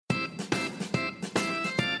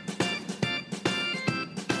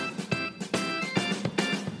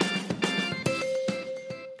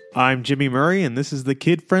I'm Jimmy Murray, and this is the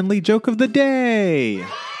kid-friendly joke of the day.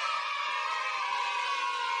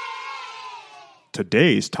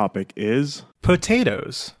 Today's topic is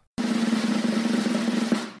potatoes.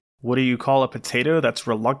 What do you call a potato that's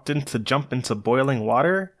reluctant to jump into boiling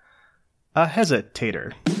water? A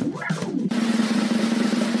hesitator.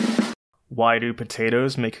 Why do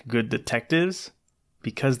potatoes make good detectives?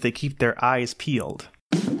 Because they keep their eyes peeled.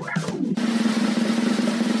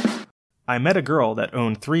 I met a girl that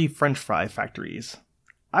owned 3 French fry factories.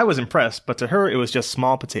 I was impressed, but to her it was just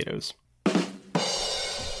small potatoes.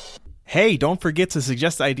 Hey, don't forget to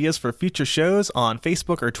suggest ideas for future shows on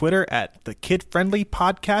Facebook or Twitter at the Kid Friendly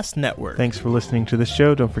Podcast Network. Thanks for listening to this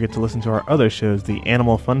show. Don't forget to listen to our other shows, the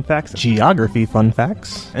Animal Fun Facts, Geography Fun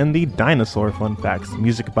Facts, and the Dinosaur Fun Facts.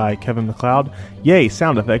 Music by Kevin MacLeod. Yay,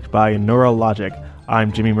 sound effect by Neurologic.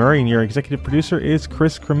 I'm Jimmy Murray, and your executive producer is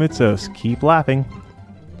Chris Kremitzos. Keep laughing.